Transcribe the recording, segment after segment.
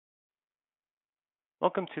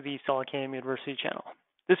Welcome to the SolidCAM University channel.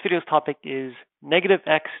 This video's topic is negative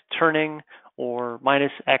X turning or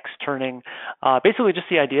minus X turning. Basically just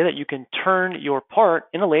the idea that you can turn your part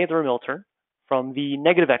in a lathe or a mill turn from the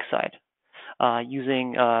negative X side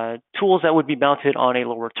using tools that would be mounted on a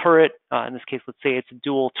lower turret. In this case, let's say it's a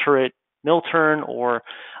dual turret mill turn, or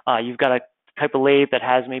you've got a type of lathe that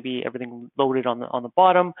has maybe everything loaded on the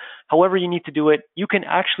bottom. However you need to do it, you can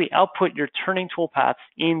actually output your turning tool paths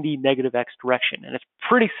in the negative X direction. And it's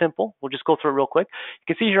pretty simple. We'll just go through it real quick.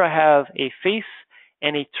 You can see here I have a face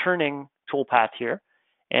and a turning tool path here.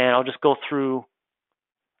 And I'll just go through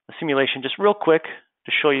a simulation just real quick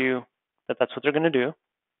to show you that that's what they're going to do.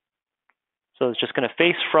 So it's just going to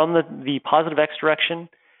face from the positive X direction,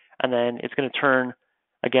 and then it's going to turn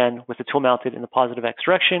again with the tool mounted in the positive X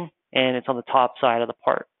direction, and it's on the top side of the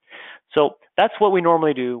part. So that's what we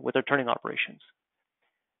normally do with our turning operations.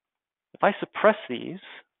 If I suppress these,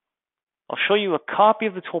 I'll show you a copy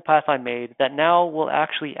of the tool path I made that now will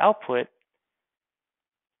actually output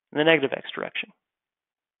in the negative X direction.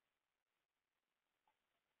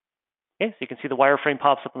 Okay, so you can see the wireframe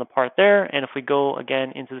pops up on the part there, and if we go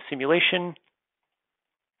again into the simulation,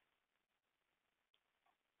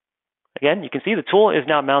 again, you can see the tool is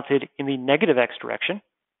now mounted in the negative X direction,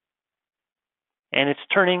 and it's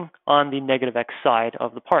turning on the negative X side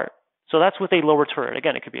of the part. So that's with a lower turret.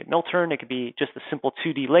 Again, it could be a mill turn, it could be just a simple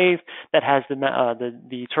 2D lathe that has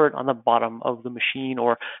the turret on the bottom of the machine,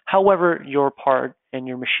 or however your part and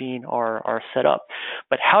your machine are set up.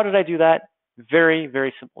 But how did I do that? Very,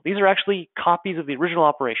 very simple. These are actually copies of the original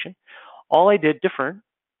operation. All I did different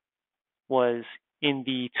was in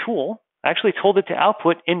the tool, I actually told it to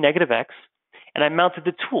output in negative X, and I mounted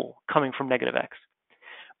the tool coming from negative X.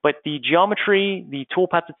 But the geometry, the tool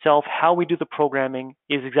path itself, how we do the programming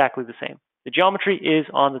is exactly the same. The geometry is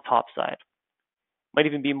on the top side. Might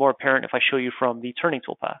even be more apparent if I show you from the turning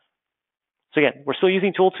tool path. So again, we're still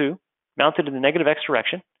using tool 2, mounted in the negative X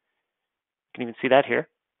direction. You can even see that here.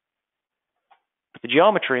 But the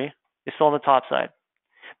geometry is still on the top side.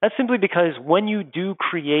 That's simply because when you do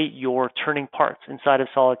create your turning parts inside of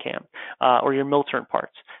SolidCAM or your mill turn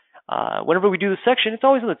parts, whenever we do the section, it's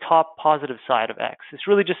always on the top positive side of X. It's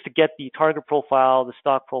really just to get the target profile, the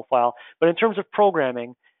stock profile. But in terms of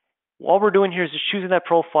programming, all we're doing here is just choosing that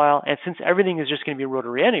profile. And since everything is just going to be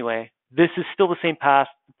rotary anyway, this is still the same path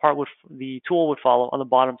the tool would follow on the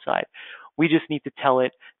bottom side. We just need to tell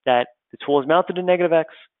it that the tool is mounted in negative X,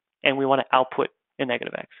 and we want to output in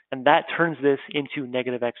negative X. And that turns this into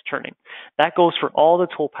negative X turning. That goes for all the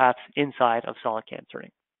tool paths inside of SolidCAM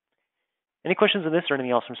turning. Any questions on this or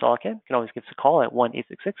anything else from SolidCAM, you can always give us a call at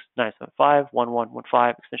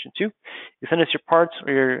 1-866-975-1115, extension 2. You can send us your parts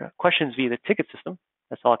or your questions via the ticket system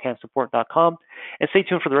at solidcamsupport.com. And stay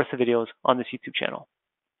tuned for the rest of the videos on this YouTube channel.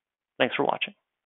 Thanks for watching.